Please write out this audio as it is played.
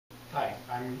Hi,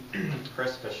 I'm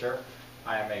Chris Fisher.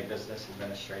 I am a business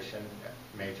administration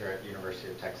major at University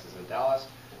of Texas at Dallas,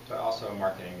 but also a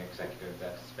marketing executive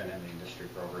that's been in the industry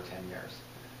for over 10 years.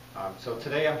 So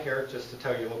today I'm here just to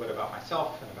tell you a little bit about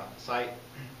myself and about the site,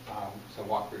 so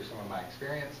walk through some of my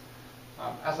experience.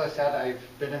 As I said, I've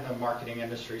been in the marketing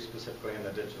industry, specifically in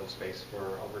the digital space,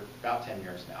 for over about 10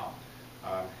 years now.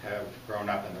 Have grown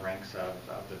up in the ranks of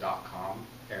the .com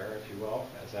era, if you will,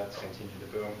 as that's continued to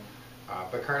boom.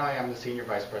 But currently I'm the Senior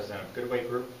Vice President of Goodway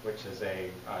Group, which is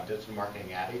a digital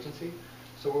marketing ad agency.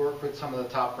 So we work with some of the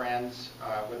top brands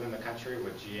within the country,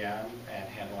 with GM and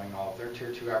handling all of their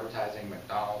Tier 2 advertising,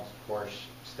 McDonald's, Porsche,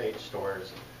 Stage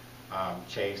Stores,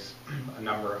 Chase, a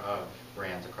number of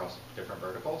brands across different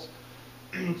verticals.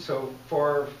 So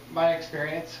for my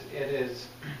experience, it is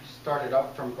started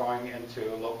up from going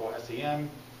into local SEM,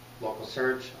 local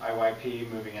search, IYP,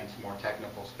 moving into more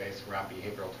technical space around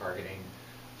behavioral targeting,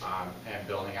 and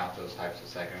building out those types of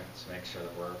segments to make sure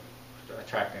that we're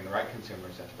attracting the right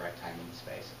consumers at the right time in the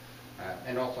space,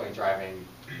 and ultimately driving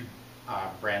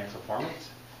brand performance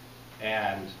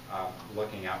and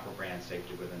looking out for brand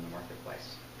safety within the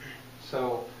marketplace.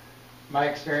 So my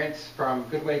experience from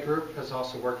Goodway Group has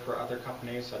also worked for other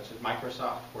companies such as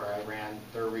Microsoft, where I ran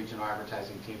their regional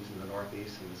advertising teams in the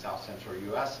Northeast and the South Central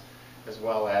U.S., as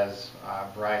well as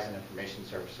Verizon Information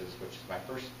Services, which is my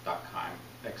first .com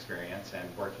experience,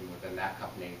 and working within that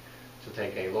company to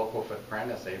take a local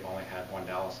footprint, as they've only had one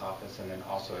Dallas office, and then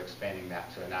also expanding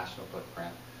that to a national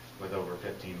footprint with over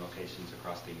 15 locations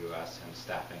across the U.S. and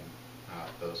staffing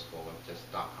those full of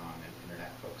just .com and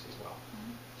internet folks as well.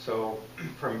 So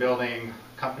from building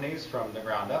companies from the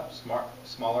ground up,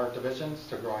 smaller divisions,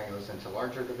 to growing those into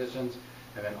larger divisions,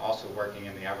 and then also working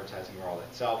in the advertising world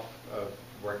itself, of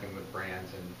working with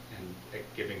brands and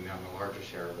giving them a larger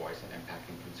share of voice and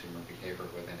impacting consumer behavior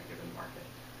within a given market.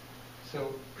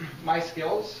 So my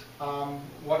skills,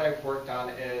 what I've worked on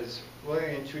is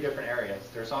really in two different areas.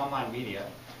 There's online media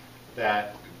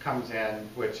that comes in,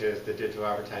 which is the digital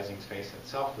advertising space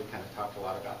itself. We kind of talked a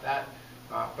lot about that.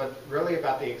 But really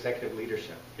about the executive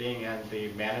leadership, being in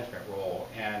the management role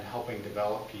and helping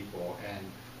develop people and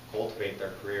cultivate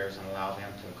their careers and allow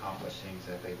them to accomplish things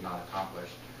that they've not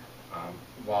accomplished,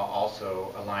 while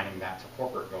also aligning that to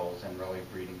corporate goals and really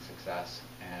breeding success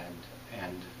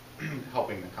and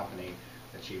helping the company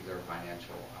achieve their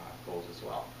financial goals as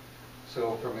well.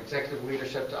 So from executive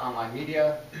leadership to online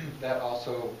media, that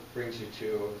also brings you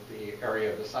to the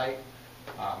area of the site,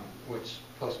 which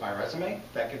posts my resume.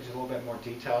 That gives you a little bit more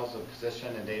details of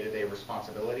position and day-to-day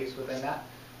responsibilities within that.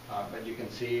 But you can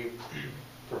see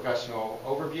professional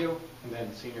overview, and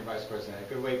then Senior Vice President at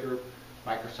Goodway Group,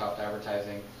 Microsoft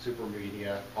Advertising, Super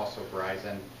Media, also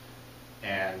Verizon,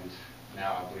 and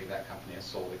now I believe that company has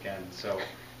sold again. So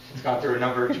it's gone through a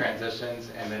number of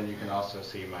transitions, and then you can also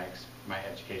see my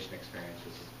education experience,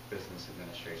 which is business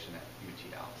administration at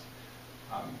UT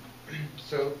Dallas.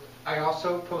 So I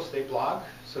also post a blog,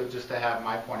 so just to have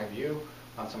my point of view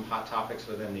on some hot topics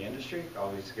within the industry.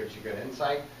 Always gives you good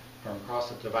insight, from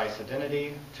cross-device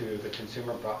identity to the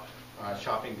consumer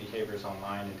shopping behaviors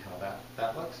online and how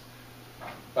that looks.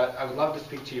 But I would love to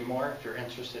speak to you more. If you're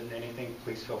interested in anything,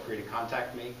 please feel free to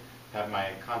contact me. Have my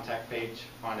contact page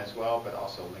on as well, but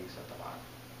also links at the bottom.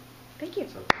 Thank you.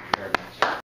 So thank you very much.